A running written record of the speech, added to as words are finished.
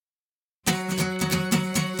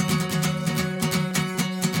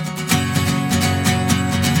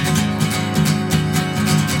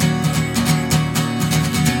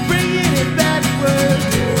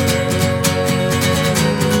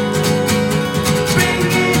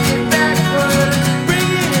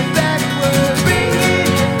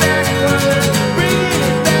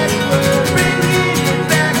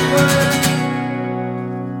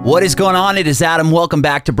What is going on? It is Adam. Welcome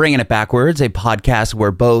back to Bringing It Backwards, a podcast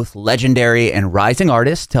where both legendary and rising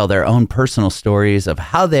artists tell their own personal stories of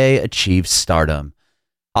how they achieved stardom.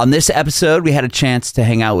 On this episode, we had a chance to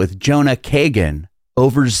hang out with Jonah Kagen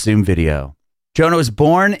over Zoom video. Jonah was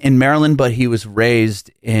born in Maryland, but he was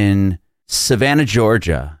raised in Savannah,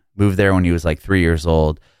 Georgia. Moved there when he was like 3 years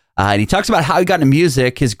old. And he talks about how he got into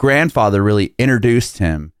music. His grandfather really introduced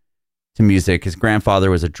him to music. His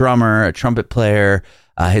grandfather was a drummer, a trumpet player.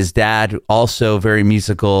 His dad, also very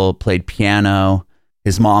musical, played piano.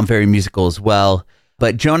 His mom, very musical as well.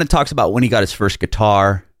 But Jonah talks about when he got his first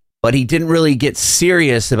guitar, but he didn't really get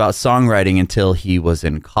serious about songwriting until he was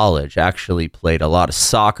in college. Actually played a lot of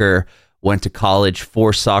soccer, went to college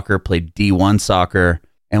for soccer, played D1 soccer.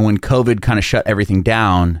 And when COVID kind of shut everything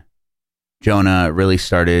down, Jonah really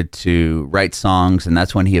started to write songs. And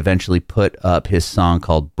that's when he eventually put up his song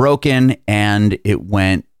called Broken. And it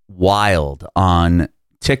went wild on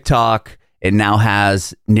TikTok. It now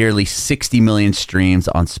has nearly 60 million streams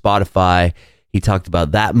on Spotify. He talked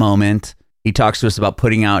about that moment. He talks to us about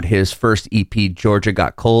putting out his first EP, Georgia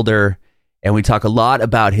Got Colder. And we talk a lot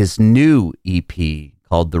about his new EP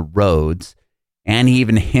called The Roads. And he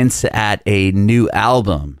even hints at a new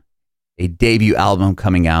album, a debut album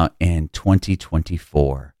coming out in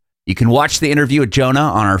 2024. You can watch the interview with Jonah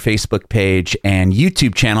on our Facebook page and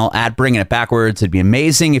YouTube channel at Bringing It Backwards. It'd be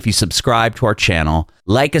amazing if you subscribe to our channel.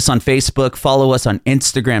 Like us on Facebook, follow us on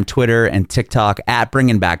Instagram, Twitter, and TikTok at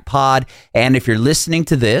Bringing Back Pod. And if you're listening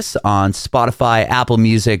to this on Spotify, Apple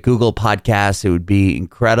Music, Google Podcasts, it would be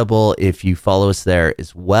incredible if you follow us there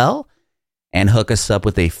as well and hook us up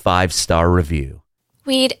with a 5-star review.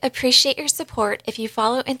 We'd appreciate your support if you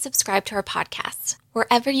follow and subscribe to our podcast,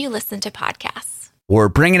 wherever you listen to podcasts. We're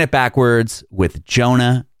Bringing It Backwards with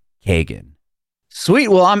Jonah Kagen. Sweet.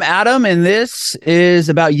 Well, I'm Adam, and this is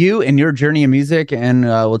about you and your journey in music. And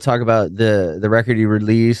we'll talk about the record you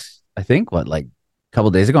released, I think, like a couple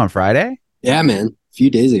days ago on Friday? Yeah, man. A few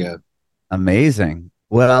days ago. Amazing.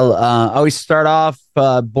 Well, I always start off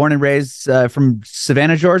born and raised from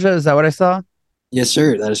Savannah, Georgia. Is that what I saw? Yes,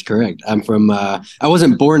 sir. That is correct. I'm from, I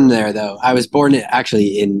wasn't born there, though. I was born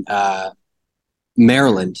actually in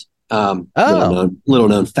Maryland. Little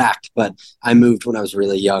known fact, but I moved when I was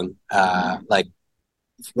really young,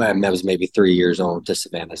 when I was maybe 3 years old, to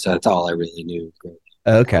Savannah. So that's all I really knew.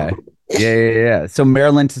 Okay. Yeah. So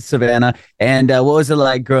Maryland to Savannah. And what was it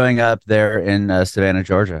like growing up there in Savannah,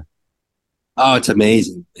 Georgia? Oh, it's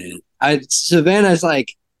amazing, man. Savannah is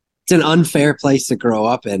like, it's an unfair place to grow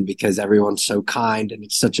up in because everyone's so kind and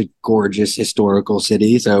it's such a gorgeous historical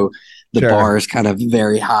city. So the bar is kind of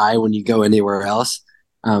very high when you go anywhere else.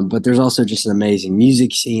 But there's also just an amazing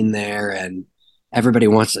music scene there, and everybody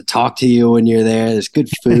wants to talk to you when you're there. There's good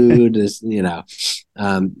food. It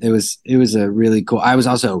was a really cool. I was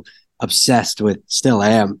also obsessed with, still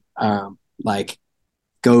am, like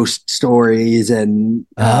ghost stories and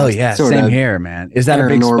same here, man. Is that a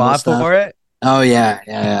big spot stuff for it? Oh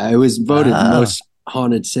yeah. It was voted most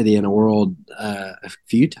haunted city in the world a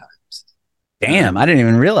few times. Damn, I didn't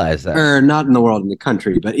even realize that. Or not in the world, in the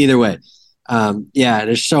country, but either way.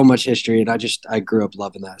 There's so much history, and I grew up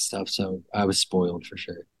loving that stuff, so I was spoiled for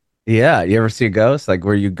sure. Yeah, you ever see a ghost? Like,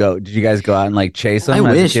 where you go? Did you guys go out and like chase them?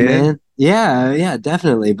 I wish, man. Yeah,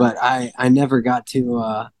 definitely. But I never got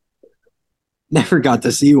to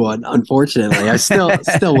see one. Unfortunately, I'm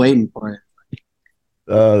still waiting for it.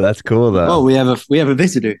 Oh, that's cool though. Oh, we have a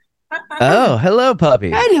visitor. Oh, hello,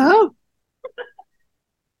 puppy. Hello.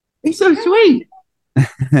 He's so sweet.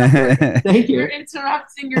 Thank you. You're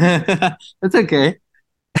interrupting your. That's okay.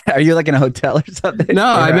 Are you like in a hotel or something? No,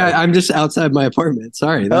 I'm just outside my apartment.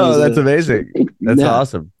 Sorry. That's amazing. That's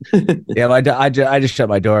awesome. Yeah, I just shut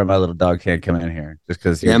my door, and my little dog can't come in here just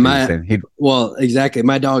because. Well, exactly.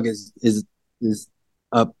 My dog is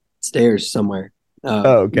upstairs somewhere.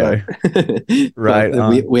 Okay.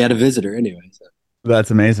 Right. We had a visitor anyway. So. That's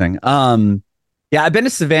amazing. Yeah, I've been to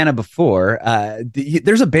Savannah before.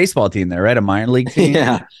 There's a baseball team there, right? A minor league team.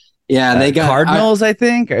 Yeah. They got Cardinals, I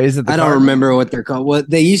think. Or is it? I don't remember what they're called. Well,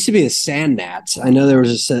 they used to be the Sand Gnats. I know there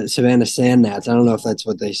was a Savannah Sand Gnats. I don't know if that's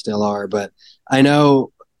what they still are, but I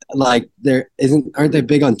know like aren't they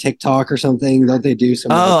big on TikTok or something? Don't they do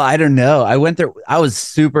some? Oh, I don't know. I went there. I was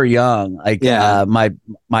super young. Like,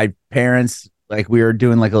 my parents, like, we were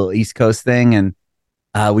doing like a little East Coast thing, and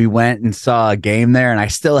we went and saw a game there, and I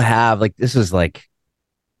still have, like, this was like,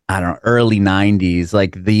 I don't know, early 90s,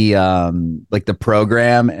 like the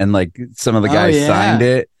program, and like some of the guys signed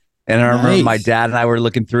it. And I remember my dad and I were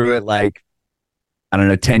looking through it, like, I don't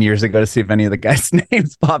know, 10 years ago to see if any of the guys'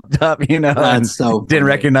 names popped up, you know. That's so funny. Didn't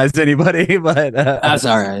recognize anybody, but that's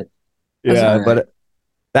all right. But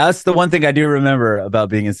That's the one thing I do remember about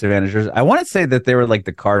being in Savannah, Georgia. I want to say that they were like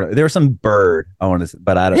the cardinal. There was some bird. I want to, say,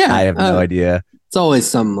 but I don't. Yeah, I have no idea. it's always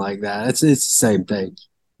something like that. It's the same thing.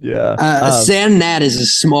 Yeah. A sand gnat is a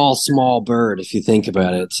small bird if you think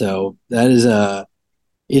about it. So that is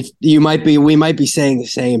we might be saying the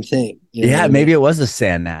same thing. You know maybe it was a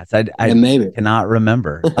sand gnats. I maybe cannot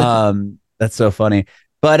remember. That's so funny.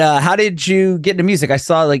 But how did you get into music? I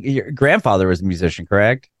saw like your grandfather was a musician,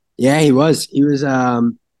 correct? Yeah, he was. He was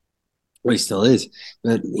well, he still is,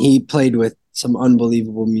 but he played with some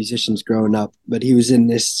unbelievable musicians growing up. But he was in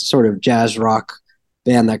this sort of jazz rock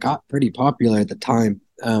band that got pretty popular at the time,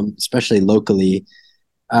 especially locally.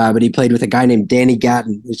 But he played with a guy named Danny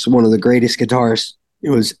Gatton, who's one of the greatest guitarists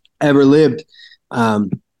who has ever lived.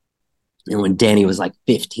 And when Danny was like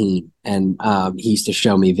 15, and he used to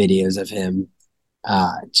show me videos of him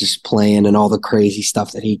just playing and all the crazy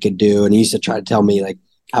stuff that he could do. And he used to try to tell me like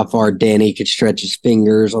how far Danny could stretch his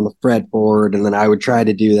fingers on the fretboard, and then I would try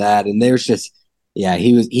to do that. And there's just, yeah,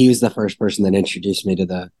 he was the first person that introduced me to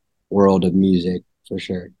the world of music for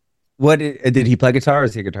sure. What did he play guitar?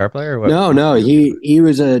 Is he a guitar player? Or what? No, he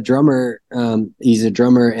was a drummer. He's a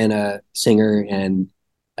drummer and a singer, and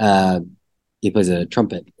he plays a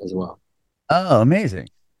trumpet as well. Oh, amazing!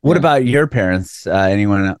 What about your parents?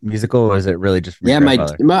 Anyone musical? Or was it really just from your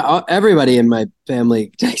grandfather? my everybody in my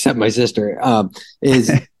family except my sister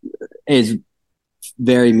is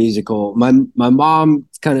very musical. My mom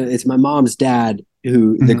it's my mom's dad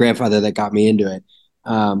who the grandfather that got me into it.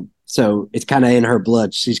 So it's kind of in her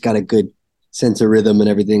blood. She's got a good sense of rhythm and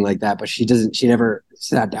everything like that, but she never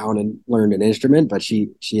sat down and learned an instrument, but she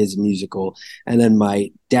is musical. And then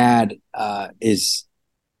my dad is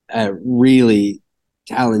a really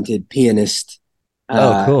talented pianist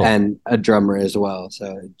cool. and a drummer as well.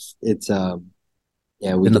 So it's we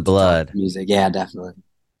in the blood music. Yeah, definitely.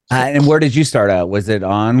 And where did you start out? Was it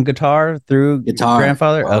on guitar through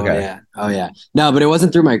grandfather? Okay. Oh yeah. No, but it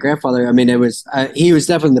wasn't through my grandfather. I mean, it was he was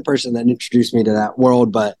definitely the person that introduced me to that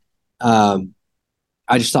world. But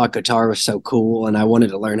I just thought guitar was so cool, and I wanted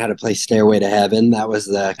to learn how to play Stairway to Heaven. That was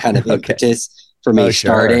the kind of impetus for me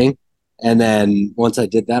starting. Sure. And then once I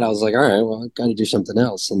did that, I was like, all right, well, I've got to do something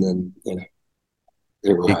else. And then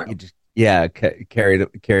here we are.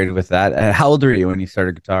 Carried with that. How old were you when you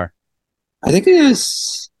started guitar? I think it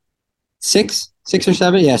was 6 or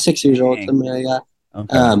 7. Yeah, 6 years old. Something like that.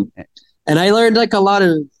 Okay. And I learned like a lot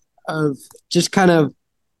of just kind of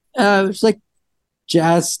it was like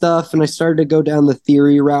jazz stuff, and I started to go down the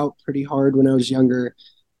theory route pretty hard when I was younger.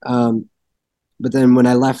 But then when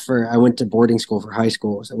I left I went to boarding school for high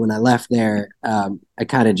school. So when I left there, I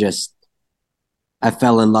kind of I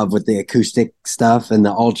fell in love with the acoustic stuff and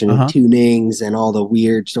the alternate tunings and all the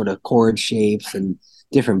weird sort of chord shapes and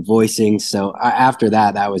different voicings. So after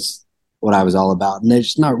that was what I was all about. And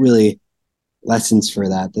there's not really lessons for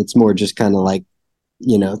that. That's more just kind of like,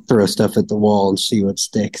 throw stuff at the wall and see what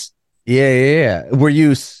sticks. Yeah. Were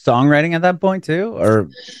you songwriting at that point too, or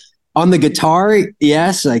on the guitar?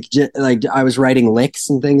 Yes, like I was writing licks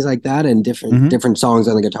and things like that, and different songs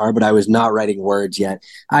on the guitar, but I was not writing words yet.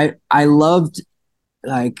 I loved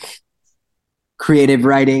like creative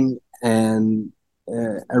writing, and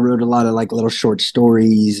I wrote a lot of like little short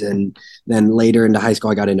stories, and then later into high school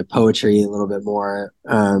I got into poetry a little bit more.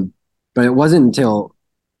 But it wasn't until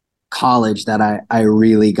college that I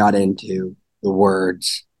really got into the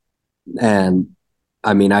words. And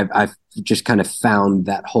I mean, I've just kind of found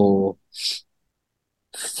that whole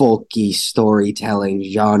folky storytelling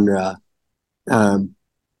genre. And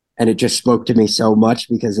it just spoke to me so much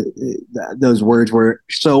because those words were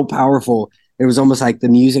so powerful. It was almost like the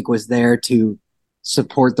music was there to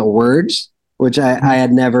support the words, which I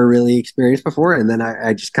had never really experienced before. And then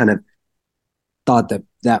I just kind of thought that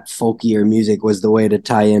folkier music was the way to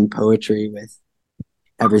tie in poetry with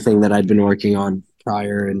everything that I'd been working on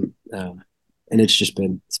prior. And it's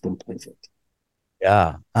been perfect.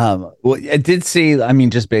 Yeah. Well, I did see, I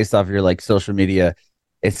mean, just based off your like social media,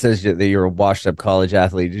 it says that you're a washed up college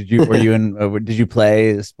athlete. Did you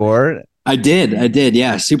play the sport? I did.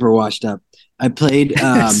 Yeah. Super washed up. I played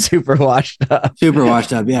super washed up. Super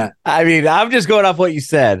washed up, yeah. I mean, I'm just going off what you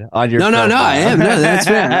said on your No, I am. No, that's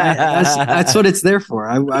fair. That's what it's there for.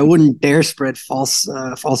 I wouldn't dare spread false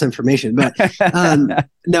information. But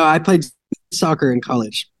no, I played soccer in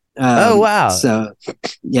college. Oh wow. So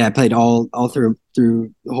yeah, I played all through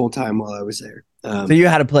the whole time while I was there. So you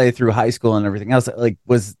had to play through high school and everything else. Like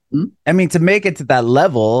I mean, to make it to that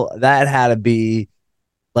level, that had to be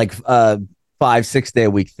like 5-6 day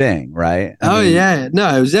a week thing, right? I mean, yeah,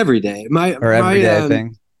 no, it was every day. Every day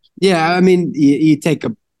thing. Yeah, I mean, you take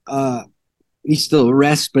a you still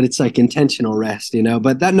rest, but it's like intentional rest, you know.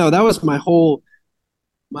 But that was my whole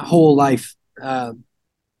life,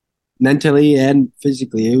 mentally and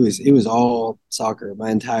physically. It was all soccer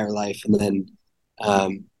my entire life, and then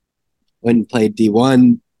went and played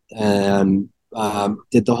D1 and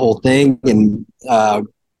did the whole thing, and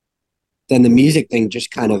then the music thing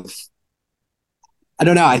just kind of, I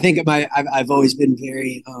don't know. I think I've always been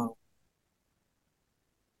very,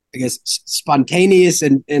 I guess, spontaneous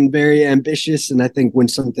and very ambitious. And I think when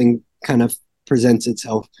something kind of presents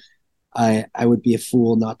itself, I would be a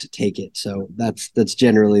fool not to take it. So that's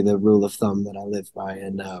generally the rule of thumb that I live by.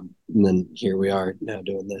 And then here we are now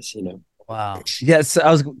doing this, you know. Wow. Yes, I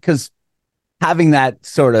was because having that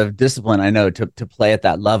sort of discipline, I know to play at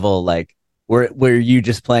that level, like were you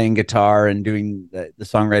just playing guitar and doing the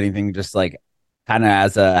songwriting thing, just like kind of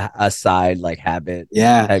as a side like habit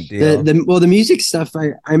Yeah. type deal? The music stuff,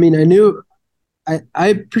 I mean, I knew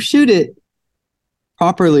I pursued it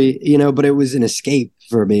properly, you know, but it was an escape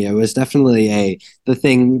for me. It was definitely the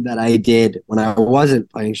thing that I did when I wasn't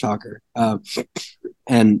playing soccer.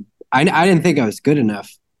 And I didn't think I was good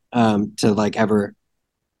enough to like ever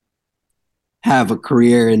have a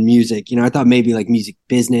career in music. You know, I thought maybe like music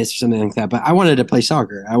business or something like that, but I wanted to play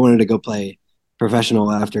soccer. I wanted to go play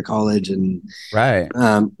professional after college. And, Right.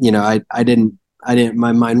 you know, I didn't,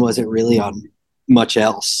 my mind wasn't really on much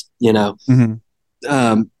else, you know? Mhm.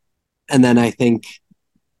 And then I think,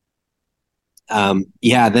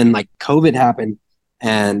 yeah, then like COVID happened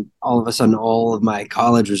and all of a sudden all of my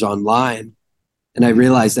college was online. And I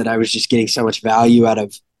realized that I was just getting so much value out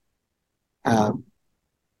of, um,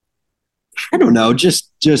 I don't know, just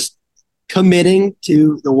committing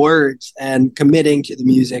to the words and committing to the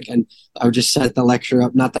music. And I would just set the lecture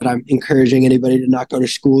up. Not that I'm encouraging anybody to not go to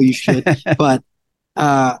school, you should, but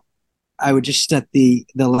I would just set the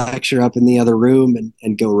lecture up in the other room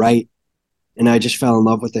and go write. And I just fell in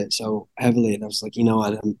love with it so heavily. And I was like, you know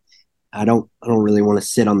what, I don't really want to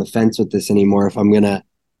sit on the fence with this anymore. If I'm gonna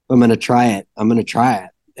try it, I'm gonna try it.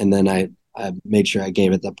 And then I made sure I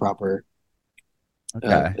gave it the proper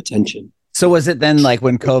attention. So was it then like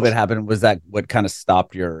when COVID happened, was that what kind of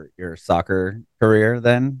stopped your soccer career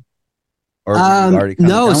then? Or were you already kind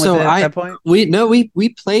of no, done so with it at that point? we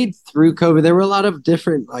played through COVID. There were a lot of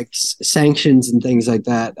different like sanctions and things like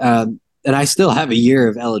that. And I still have a year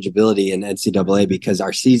of eligibility in NCAA because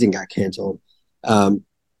our season got canceled,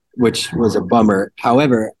 which was a bummer.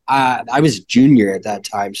 However, I was junior at that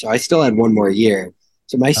time, so I still had one more year.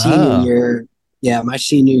 So my senior year,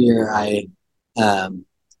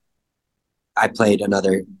 I played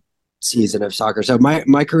another season of soccer. So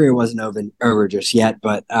my career wasn't over just yet,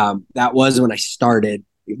 but that was when I started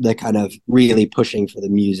the kind of really pushing for the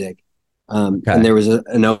music. And there was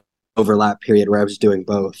an overlap period where I was doing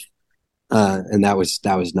both. And that was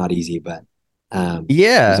not easy, but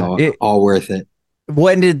yeah, it was all worth it.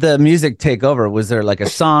 When did the music take over? Was there like a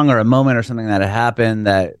song or a moment or something that had happened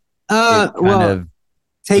that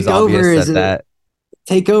take over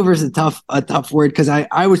is a tough word because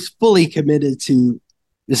I was fully committed to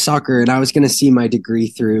the soccer and I was going to see my degree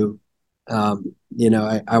through. You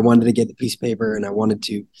know, I wanted to get the piece of paper and I wanted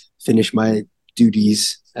to finish my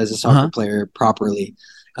duties as a soccer player properly.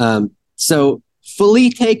 So fully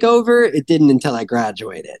take over, it didn't until I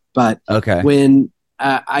graduated. But when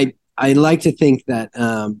I like to think that,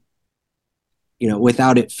 you know,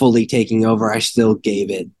 without it fully taking over, I still gave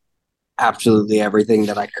it absolutely everything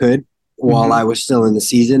that I could while I was still in the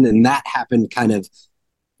season. And that happened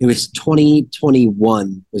it was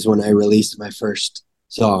 2021 was when I released my first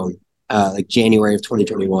song, like January of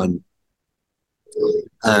 2021.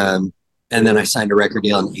 And then I signed a record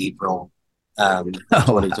deal in April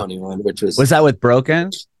 2021, which was that with Broken?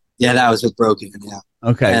 Yeah, that was with Broken. Yeah.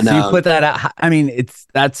 Okay, and, so you put that out. I mean,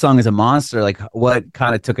 that song is a monster. Like, what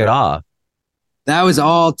kind of took it off? That was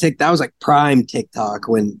all that was like prime TikTok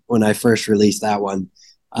when I first released that one.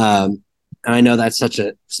 And I know it's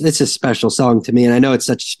a special song to me, and I know it's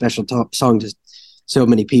such a special song to so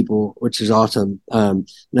many people, which is awesome. And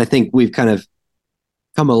I think we've kind of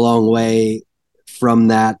come a long way from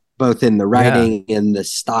that, both in the writing and the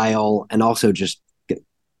style, and also just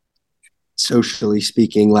socially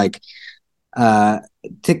speaking. Like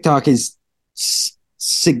TikTok is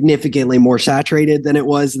significantly more saturated than it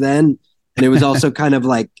was then. And it was also kind of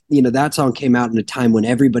like, you know, that song came out in a time when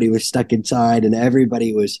everybody was stuck inside and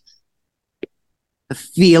everybody was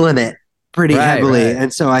feeling it pretty heavily. Right.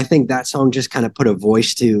 And so I think that song just kind of put a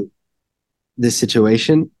voice to this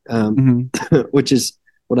situation, which is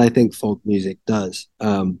what I think folk music does.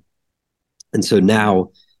 And so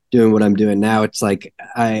now doing what I'm doing now, it's like,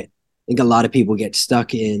 I think a lot of people get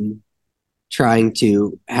stuck in trying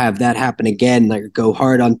to have that happen again, like go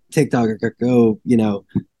hard on TikTok or go,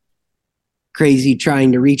 crazy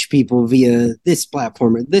trying to reach people via this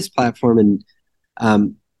platform or this platform. And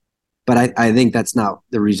but I think that's not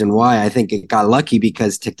the reason why. I think it got lucky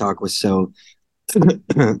because TikTok was so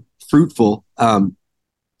fruitful. But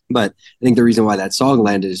I think the reason why that song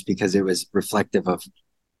landed is because it was reflective of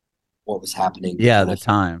what was happening. Yeah, the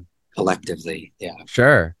time collectively. Yeah,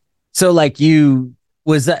 sure. So like to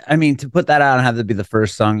put that out and have that be the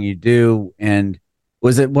first song you do, and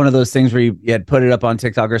was it one of those things where you had put it up on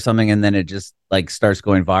TikTok or something and then it just like starts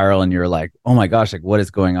going viral and you're like, oh my gosh, like what is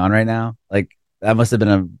going on right now? Like that must have been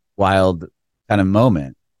a wild kind of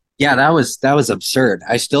moment. Yeah, that was absurd.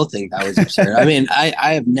 I still think that was absurd. I mean,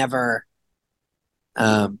 I have never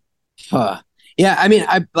yeah, I mean,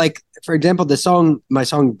 I like, for example, my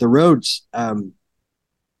song The Roads,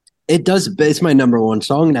 it's my number one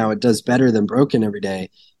song now. It does better than Broken every day.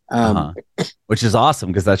 Which is awesome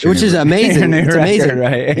because that's is amazing. It's amazing,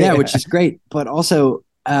 right? Yeah, which is great. But also,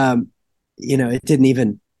 it didn't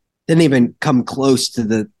even come close to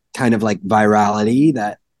the kind of like virality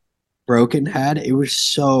that Broken had. It was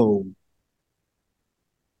so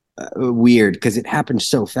weird because it happened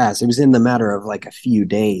so fast. It was in the matter of like a few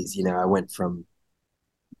days. I went from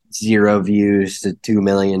 0 views to 2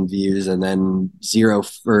 million views, and then 0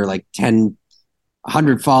 for like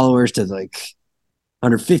 100 followers to like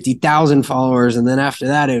 150,000 followers, and then after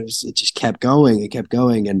that it just kept going. It kept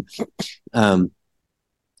going, and I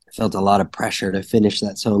felt a lot of pressure to finish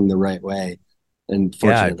that song the right way. And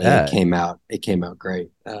fortunately, it came out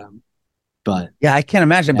great. But yeah, I can't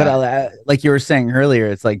imagine. Yeah. But like you were saying earlier,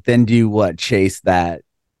 it's like, then do you chase that?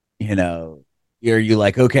 You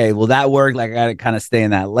like, okay, well that worked. Like I got to kind of stay in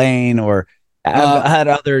that lane. Or I've had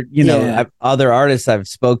other, other artists I've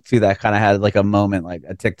spoke to that kind of had like a moment, like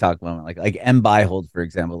a TikTok moment, like M. Byhold, for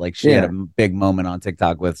example. Like she had a big moment on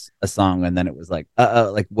TikTok with a song, and then it was like,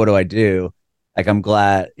 like what do I do? Like I'm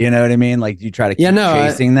glad, you know what I mean? Like you try to keep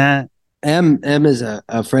chasing that. M is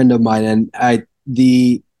a friend of mine, and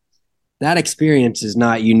that experience is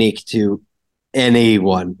not unique to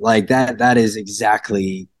anyone. Like that is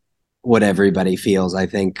exactly what everybody feels, I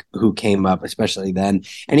think, who came up, especially then.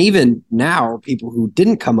 And even now, people who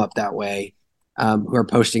didn't come up that way, who are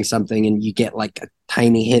posting something and you get like a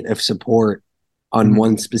tiny hit of support on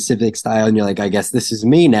one specific style, and you're like, I guess this is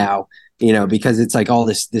me now, because it's like all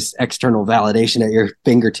this external validation at your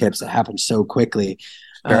fingertips that happens so quickly.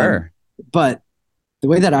 Sure. But the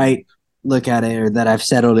way that I look at it, or that I've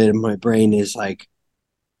settled it in my brain, is like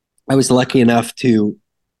I was lucky enough to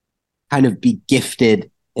kind of be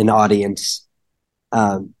gifted an audience,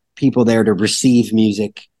 people there to receive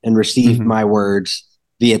music and receive my words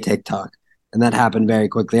via TikTok. And that happened very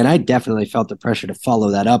quickly. And I definitely felt the pressure to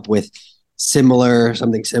follow that up with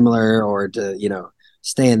something similar, or to,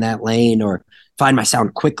 stay in that lane or find my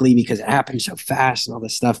sound quickly because it happened so fast and all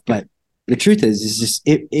this stuff. But the truth is just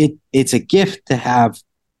it's a gift to have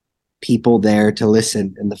people there to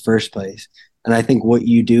listen in the first place. And I think what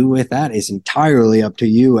you do with that is entirely up to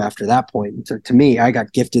you after that point. And so to me, I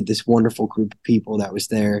got gifted this wonderful group of people that was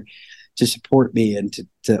there to support me and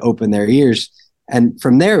to open their ears. And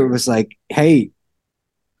from there, it was like, hey,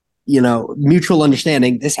 mutual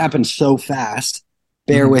understanding. This happened so fast.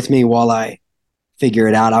 Bear with me while I figure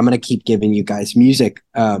it out. I'm going to keep giving you guys music.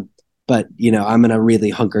 But, I'm going to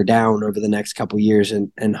really hunker down over the next couple of years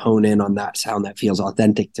and hone in on that sound that feels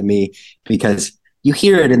authentic to me, because you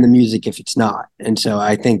hear it in the music if it's not. And so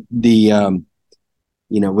I think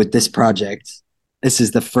with this project, this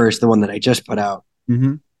is the one that I just put out.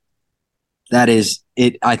 That is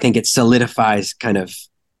it. I think it solidifies kind of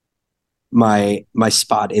my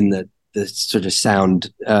spot in the sort of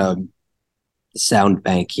sound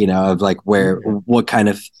bank, of like what kind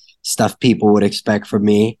of stuff people would expect from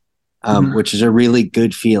me. Which is a really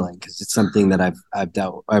good feeling, because it's something that I've had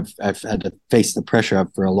to face the pressure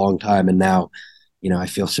of for a long time. And now, I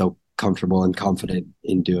feel so comfortable and confident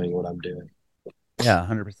in doing what I'm doing. Yeah,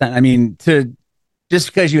 100%. I mean, just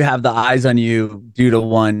because you have the eyes on you due to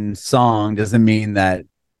one song doesn't mean that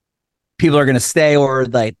people are going to stay, or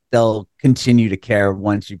like they'll continue to care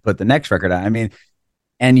once you put the next record out. I mean,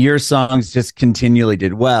 and your songs just continually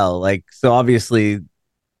did well. Like, so obviously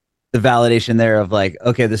the validation there of like,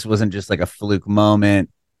 okay, this wasn't just like a fluke moment.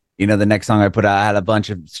 The next song I put out had a bunch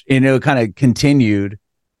of, kind of continued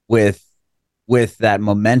with that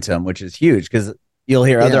momentum, which is huge, because you'll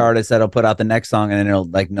hear other artists that'll put out the next song and then it'll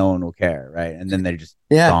like no one will care, right? And then they're just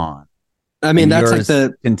gone. I mean, that's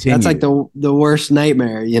like the worst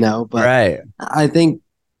nightmare, But right. I think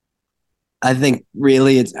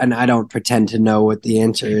really it's, and I don't pretend to know what the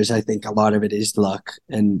answer is. I think a lot of it is luck,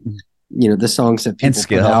 and the songs that and people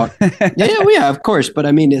skill. put out. Yeah, of course. But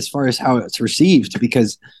I mean, as far as how it's received,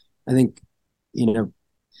 because I think,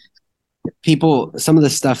 people, some of the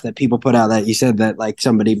stuff that people put out that you said that like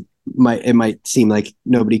it might seem like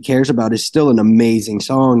nobody cares about is still an amazing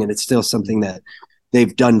song. And it's still something that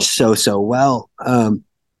they've done so well. And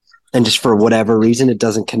just for whatever reason, it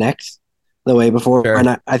doesn't connect the way before. Sure.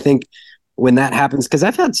 And I think when that happens, because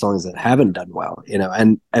I've had songs that haven't done well,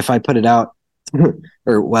 and if I put it out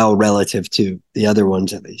or well, relative to the other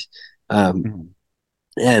ones at least. And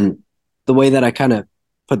the way that I kind of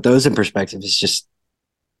put those in perspective is just,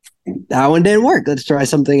 that one didn't work. Let's try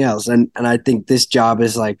something else. And I think this job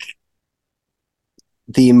is like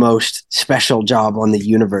the most special job on the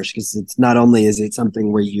universe, because it's not only is it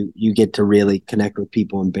something where you get to really connect with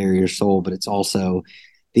people and bare your soul, but it's also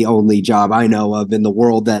the only job I know of in the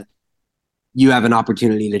world that you have an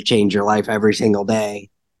opportunity to change your life every single day.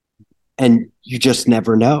 And you just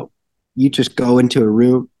never know. You just go into a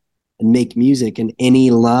room and make music, and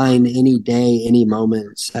any line, any day, any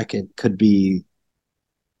moment, second could be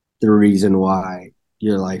the reason why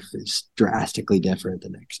your life is drastically different the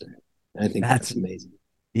next day. I think that's amazing.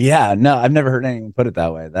 Yeah, no, I've never heard anyone put it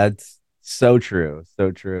that way. That's so true.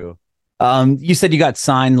 So true. You said you got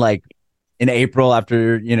signed like in April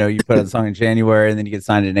after, you put out the song in January, and then you get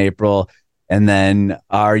signed in April. And then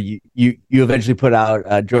are you eventually put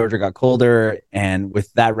out Georgia Got Colder, and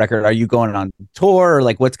with that record, are you going on tour, or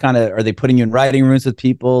like are they putting you in writing rooms with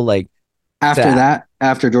people like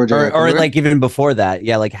after Georgia or like even before that?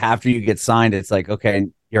 Yeah, like after you get signed, it's like, okay,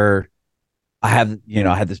 I had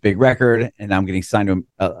this big record and I'm getting signed to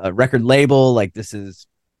a record label. Like this is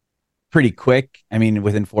pretty quick. I mean,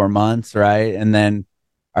 within 4 months, right? And then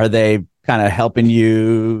are they kind of helping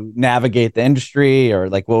you navigate the industry, or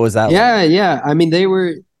like what was that like? Yeah. I mean, they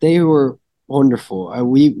were wonderful.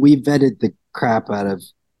 We vetted the crap out of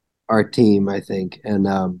our team, I think, and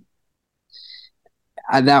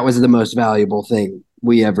that was the most valuable thing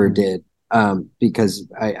we ever did, because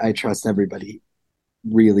I trust everybody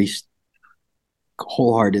really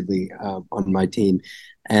wholeheartedly on my team,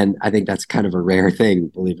 and I think that's kind of a rare thing,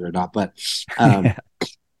 believe it or not. But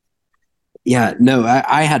yeah, no,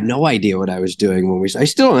 I had no idea what I was doing when I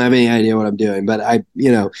still don't have any idea what I'm doing, but I,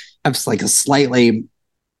 have like a slightly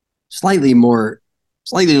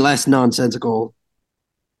less nonsensical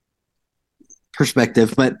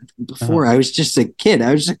perspective. But before I was just a kid.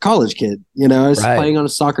 I was just a college kid, I was playing on a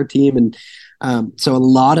soccer team. And so a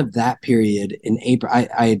lot of that period in April,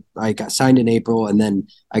 I got signed in April, and then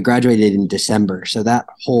I graduated in December. So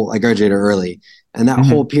I graduated early, and that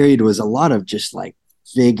whole period was a lot of just like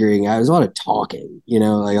figuring out. It was a lot of talking,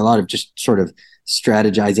 like a lot of just sort of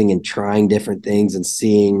strategizing and trying different things and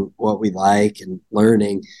seeing what we like and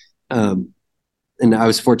learning. And I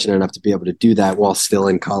was fortunate enough to be able to do that while still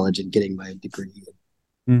in college and getting my degree.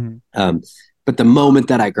 But the moment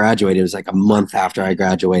that I graduated, it was like a month after I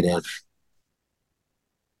graduated. It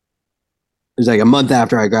was like a month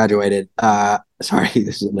after I graduated. Sorry,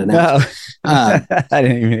 this is an announcement. I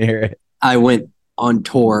didn't even hear it. I went on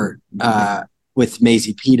tour with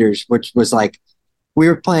Maisie Peters, which was like, we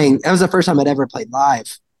were playing. That was the first time I'd ever played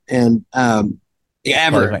live, and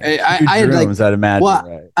ever. I had like, I'd imagine,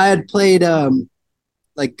 right? I had played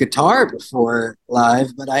like guitar before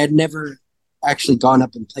live, but I had never actually gone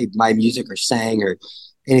up and played my music or sang or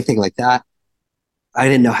anything like that. I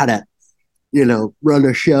didn't know how to, run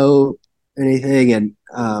a show or anything. And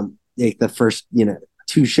like the first,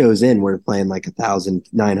 2 shows in, we're playing like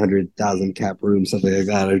 900,000 cap room, something like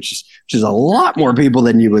that. Which is a lot more people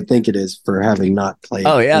than you would think it is for having not played.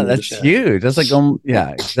 Oh yeah, that's huge. That's like, yeah,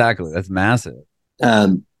 exactly. That's massive.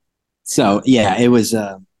 So yeah, it was,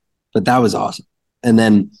 but that was awesome. And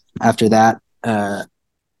then after that, I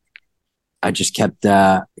just kept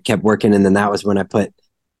working, and then that was when I put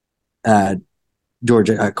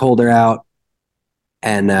Georgia Colder out,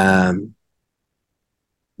 and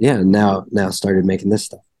now started making this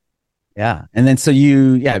stuff. Yeah, and then so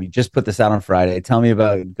you just put this out on Friday. Tell me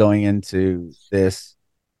about going into this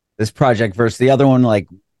project versus the other one. Like,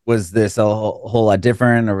 was this a whole lot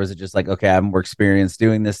different, or was it just like, okay, I'm more experienced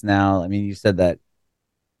doing this now? I mean, you said that.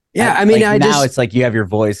 Yeah, I mean, now it's like you have your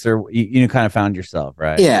voice, or you kind of found yourself,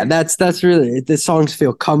 right? Yeah, that's really, the songs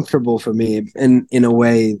feel comfortable for me in a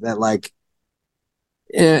way that, like,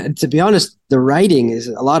 to be honest, the writing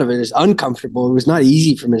a lot of it is uncomfortable. It was not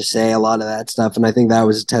easy for me to say a lot of that stuff, and I think that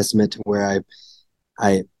was a testament to where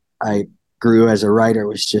I grew as a writer.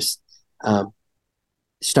 Was just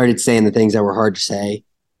started saying the things that were hard to say,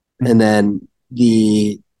 and then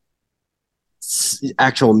the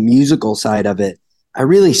actual musical side of it, I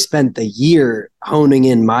really spent the year honing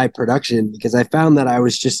in my production, because I found that I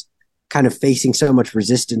was just kind of facing so much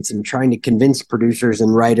resistance and trying to convince producers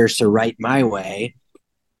and writers to write my way.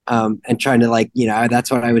 And trying to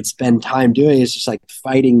that's what I would spend time doing, is just like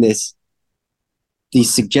fighting these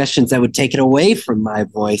suggestions that would take it away from my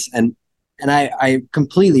voice. And I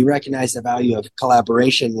completely recognize the value of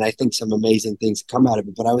collaboration, and I think some amazing things come out of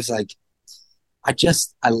it. But I was like, I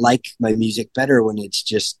like my music better when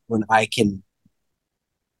I can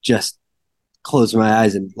just close my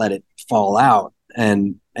eyes and let it fall out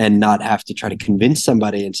and not have to try to convince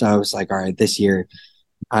somebody. And so I was like, all right, this year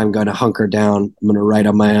I'm going to hunker down. I'm going to write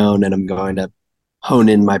on my own, and I'm going to hone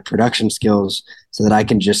in my production skills so that I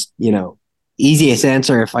can just, easiest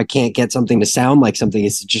answer if I can't get something to sound like something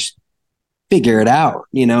is to just figure it out,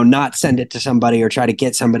 not send it to somebody or try to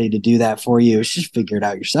get somebody to do that for you. It's just figure it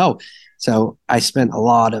out yourself. So I spent a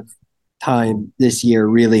lot of time this year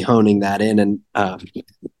really honing that in, and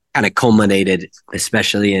kind of culminated,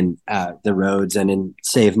 especially in The Roads and in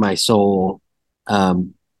Save My Soul.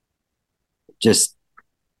 Just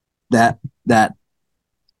that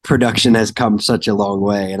production has come such a long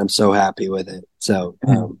way, and I'm so happy with it. So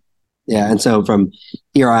and so from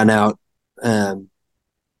here on out,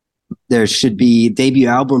 there should be debut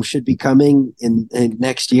album should be coming in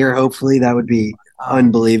next year. Hopefully, that would be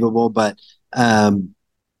unbelievable. But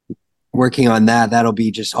working on that'll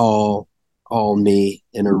be just all me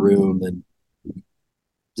in a room and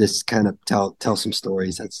just kind of tell some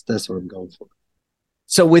stories. That's what I'm going for.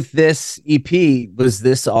 So with this EP, was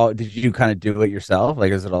this all? Did you kind of do it yourself?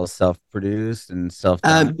 Like, is it all self-produced and self?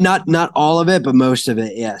 Not all of it, but most of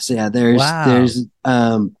it. Yes, yeah. There's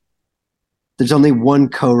only one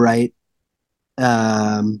co-write,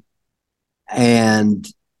 and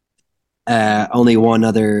only one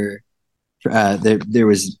other. There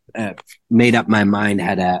was Made Up My Mind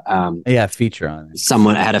had a feature on it.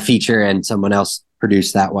 Someone had a feature, and someone else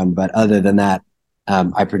produced that one. But other than that,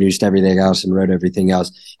 I produced everything else and wrote everything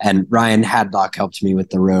else. And Ryan Hadlock helped me with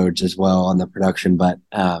The Roads as well on the production. But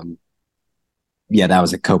that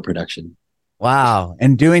was a co-production. Wow!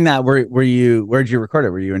 And doing that, where'd you record it?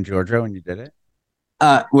 Were you in Georgia when you did it?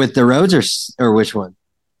 With The Roads or which one?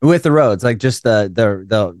 With The Roads, like just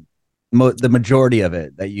the majority of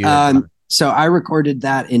it that you. So I recorded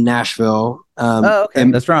that in Nashville. Okay,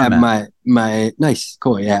 that's right. My nice,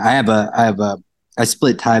 cool. Yeah, I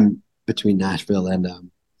split time between Nashville and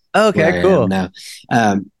okay, cool. Now,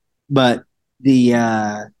 but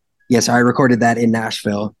so I recorded that in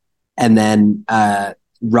Nashville, and then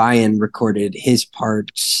Ryan recorded his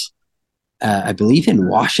parts, I believe in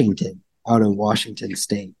Washington, out in Washington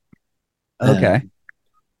State. Okay,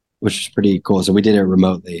 which is pretty cool. So we did it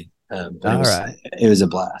remotely. It was a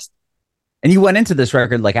blast. And you went into this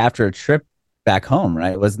record like after a trip back home,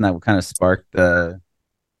 right? Wasn't that what kind of sparked the?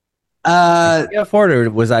 Or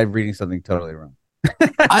was I reading something totally wrong?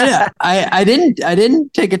 I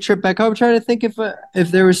didn't take a trip back home. I'm trying to think if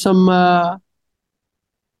there was some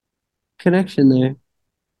connection there.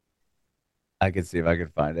 I could see if I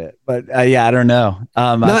could find it, but I don't know.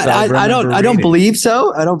 I don't believe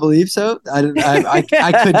so. I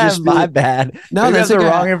could just my bad. No, that's the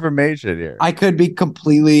wrong information here. I could be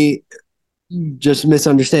completely just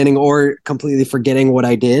misunderstanding or completely forgetting what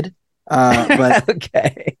I did. But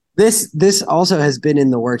okay. This also has been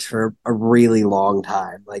in the works for a really long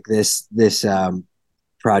time. Like this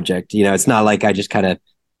project, it's not like I just kind of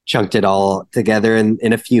chunked it all together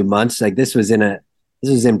in a few months. Like this was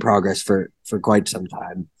in progress for quite some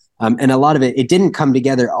time. And a lot of it didn't come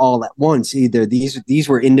together all at once either. These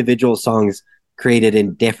were individual songs created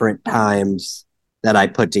in different times that I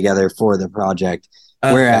put together for the project.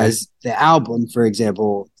 Okay. Whereas the album, for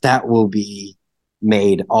example, that will be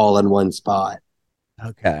made all in one spot.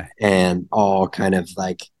 Okay. And all kind of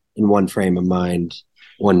like in one frame of mind,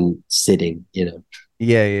 one sitting, Yeah.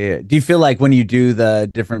 Do you feel like when you do the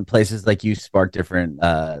different places, like you spark different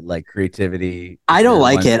like creativity? I don't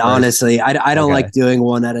like it, honestly. I don't like doing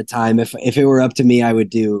one at a time. If it were up to me, I would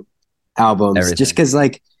do albums. Everything. Just because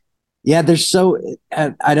there's so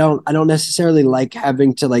I don't necessarily like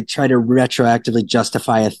having to like try to retroactively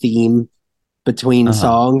justify a theme between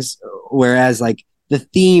songs. Whereas like the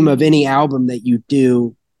theme of any album that you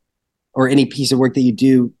do or any piece of work that you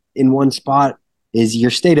do in one spot is your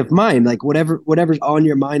state of mind. Like whatever's on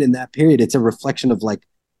your mind in that period, it's a reflection of like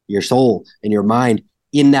your soul and your mind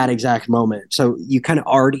in that exact moment. So you kind of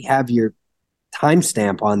already have your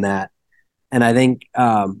timestamp on that. And I think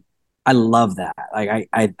I love that. Like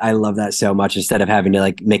I love that so much, instead of having to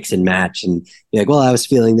like mix and match and be like, well, I was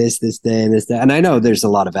feeling this day and this day. And I know there's a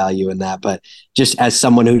lot of value in that, but just as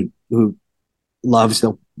someone who loves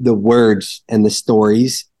the words and the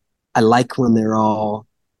stories, I like when they're all,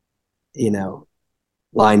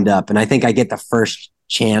 lined up. And I think I get the first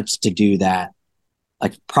chance to do that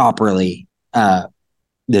like properly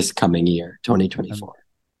this coming year, 2024.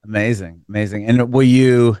 Amazing. And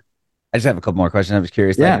I just have a couple more questions. I was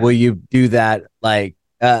curious, Yeah. like, will you do that like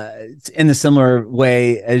in the similar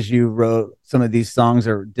way as you wrote some of these songs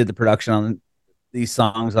or did the production on these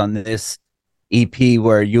songs on this EP,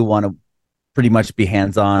 where you want to pretty much be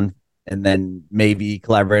hands-on and then maybe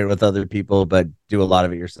collaborate with other people, but do a lot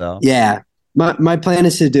of it yourself? Yeah. My plan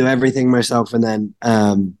is to do everything myself. And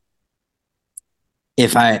then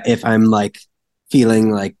if I'm like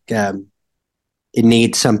feeling like it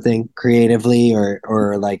needs something creatively,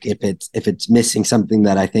 or like if it's missing something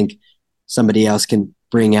that I think somebody else can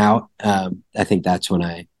bring out, I think that's when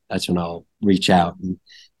I'll reach out and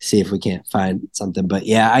see if we can't find something. But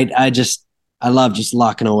yeah, I love just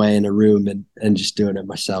locking away in a room and just doing it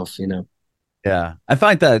myself, you know. Yeah, I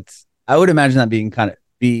find that I would imagine that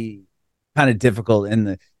be kind of difficult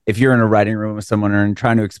if you're in a writing room with someone and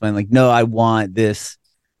trying to explain like, no, I want this.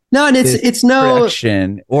 No, and it's no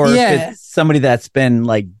production, or if it's somebody that's been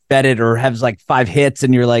like vetted or has like 5 hits,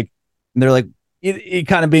 and they're like, you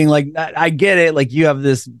kind of being like, I get it, like you have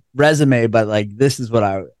this resume, but like this is what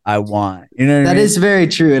I want. You know what I mean? That is very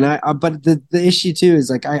true. And but the issue too is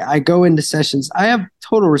like I go into sessions. I have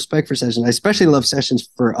total respect for sessions. I especially love sessions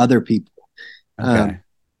for other people. Okay.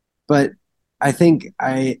 But I think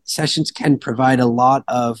sessions can provide a lot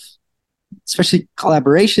of, especially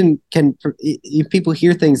collaboration people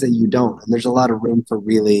hear things that you don't, and there's a lot of room for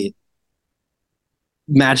really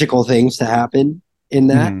magical things to happen in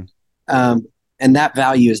that. And that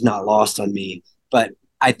value is not lost on me. But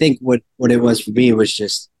I think what it was for me was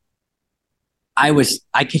just, I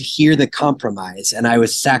could hear the compromise, and I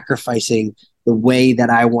was sacrificing the way that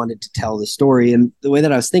I wanted to tell the story. And the way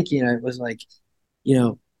that I was thinking, I was like, you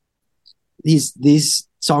know, these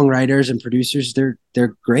songwriters and producers, they're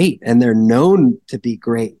great, and they're known to be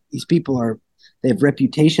great. These people they have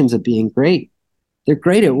reputations of being great. They're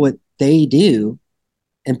great at what they do,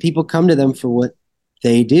 and people come to them for what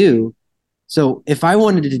they do. So if I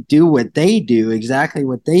wanted to do what they do, exactly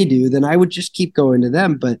what they do, then I would just keep going to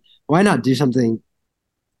them. But why not do something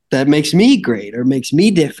that makes me great or makes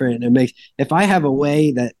me different? If I have a way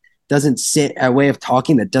of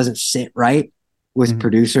talking that doesn't sit right with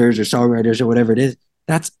producers or songwriters or whatever it is,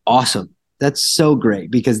 that's awesome. That's so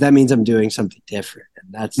great, because that means I'm doing something different.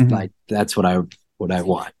 And that's what I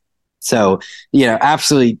want. So, you know,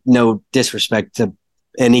 absolutely no disrespect to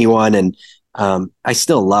anyone. And I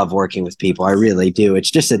still love working with people. I really do.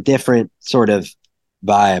 It's just a different sort of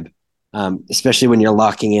vibe, especially when you're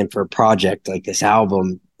locking in for a project like this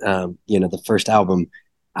album. You know, the first album,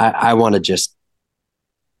 I want to just,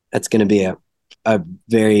 that's going to be a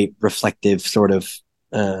very reflective sort of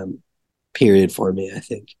period for me, I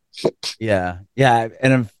think. Yeah.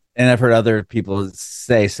 And I've heard other people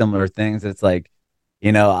say similar things. It's like,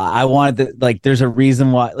 you know, I wanted to, like, there's a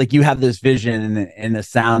reason why, like, you have this vision and the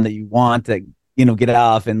sound that you want to, you know, get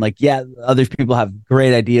off. And like, yeah, other people have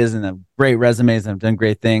great ideas and have great resumes and have done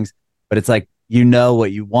great things, but it's like, you know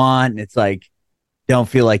what you want. And it's like, don't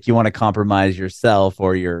feel like you want to compromise yourself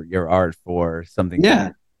or your art for something.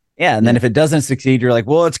 Yeah. Yeah, and then if it doesn't succeed, you're like,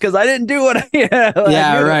 well, it's because I didn't do what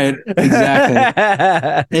right.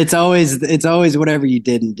 Exactly. It's always whatever you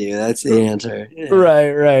didn't do. That's the answer.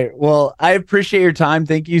 Right. Well, I appreciate your time.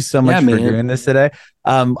 Thank you so much for doing this today.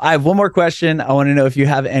 I have one more question. I want to know if you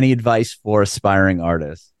have any advice for aspiring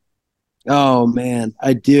artists. Oh man,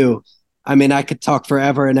 I do. I mean, I could talk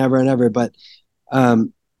forever and ever and ever, but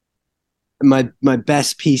my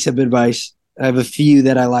best piece of advice, I have a few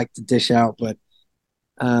that I like to dish out, but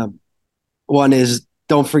one is,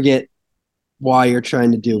 don't forget why you're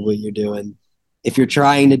trying to do what you're doing. If you're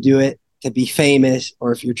trying to do it to be famous,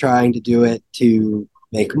 or if you're trying to do it to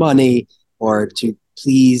make money, or to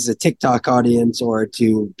please a TikTok audience, or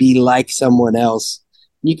to be like someone else,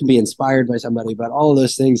 you can be inspired by somebody, but all of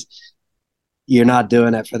those things, you're not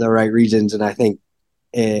doing it for the right reasons. And I think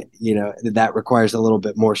that requires a little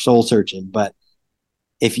bit more soul searching. But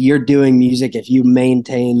if you're doing music, if you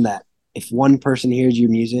maintain that, if one person hears your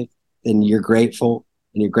music, then you're grateful,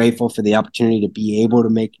 and you're grateful for the opportunity to be able to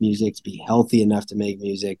make music, to be healthy enough to make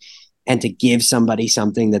music, and to give somebody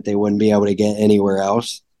something that they wouldn't be able to get anywhere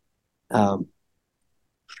else.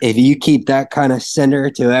 If you keep that kind of center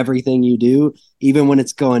to everything you do, even when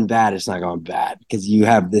it's going bad, it's not going bad, because you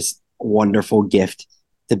have this wonderful gift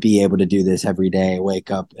to be able to do this every day,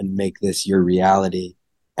 wake up and make this your reality,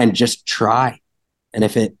 and just try. And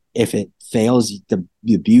if it fails, the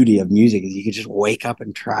beauty of music is you can just wake up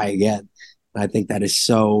and try again. And I think that is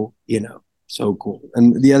so cool.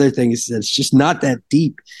 And the other thing is, it's just not that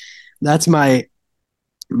deep. That's my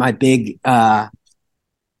my big, I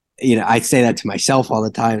say that to myself all the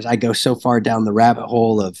time. I go so far down the rabbit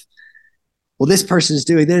hole of, well, this person's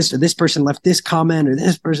doing this, or this person left this comment, or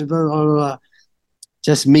this person, blah, blah, blah, blah.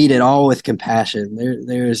 Just meet it all with compassion.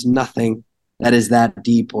 There is nothing that is that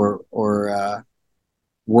deep or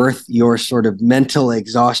worth your sort of mental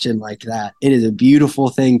exhaustion like that. It is a beautiful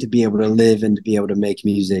thing to be able to live and to be able to make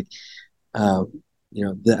music. The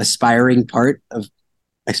aspiring part of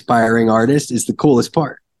aspiring artist is the coolest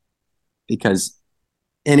part, because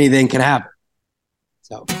anything can happen.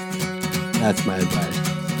 So that's my advice.